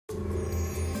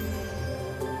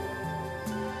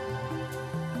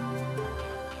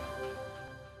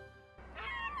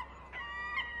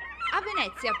A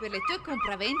Venezia per le tue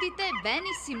compravendite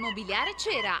Venis Immobiliare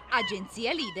Cera,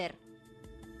 agenzia leader.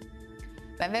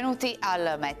 Benvenuti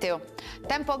al Meteo.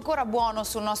 Tempo ancora buono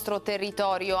sul nostro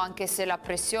territorio, anche se la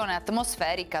pressione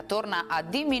atmosferica torna a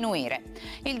diminuire.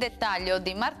 Il dettaglio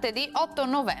di martedì 8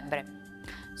 novembre.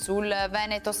 Sul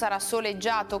Veneto sarà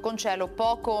soleggiato con cielo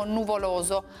poco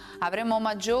nuvoloso. Avremo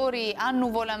maggiori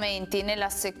annuvolamenti nella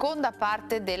seconda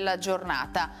parte della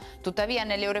giornata. Tuttavia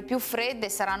nelle ore più fredde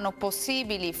saranno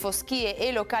possibili foschie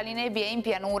e locali nebbie in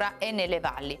pianura e nelle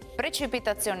valli.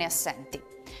 Precipitazioni assenti.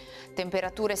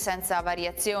 Temperature senza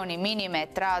variazioni,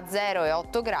 minime tra 0 e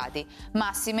 8 gradi,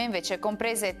 massime invece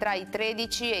comprese tra i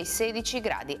 13 e i 16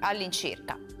 gradi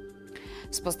all'incirca.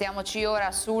 Spostiamoci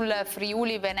ora sul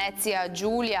Friuli Venezia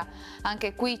Giulia,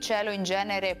 anche qui cielo in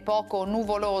genere poco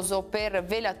nuvoloso per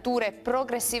velature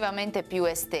progressivamente più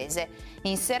estese.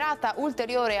 In serata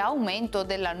ulteriore aumento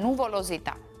della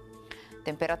nuvolosità.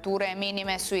 Temperature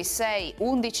minime sui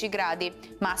 6-11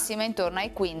 gradi, massime intorno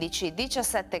ai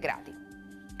 15-17 gradi.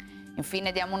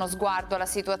 Infine diamo uno sguardo alla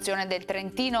situazione del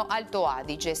Trentino Alto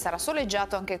Adige. Sarà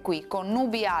soleggiato anche qui con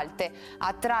nubi alte,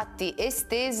 a tratti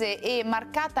estese e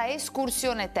marcata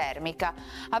escursione termica.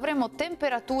 Avremo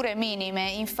temperature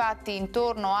minime infatti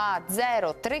intorno a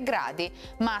 0-3 gradi,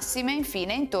 massime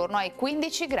infine intorno ai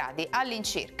 15 gradi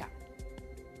all'incirca.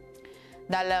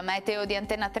 Dal Meteo di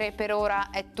Antenna 3 per ora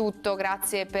è tutto,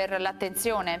 grazie per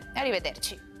l'attenzione e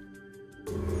arrivederci.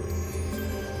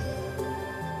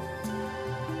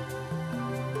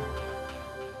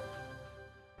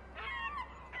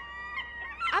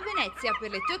 A Venezia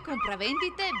per le tue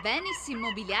compravendite Venis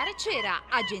Immobiliare Cera,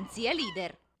 agenzia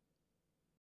leader.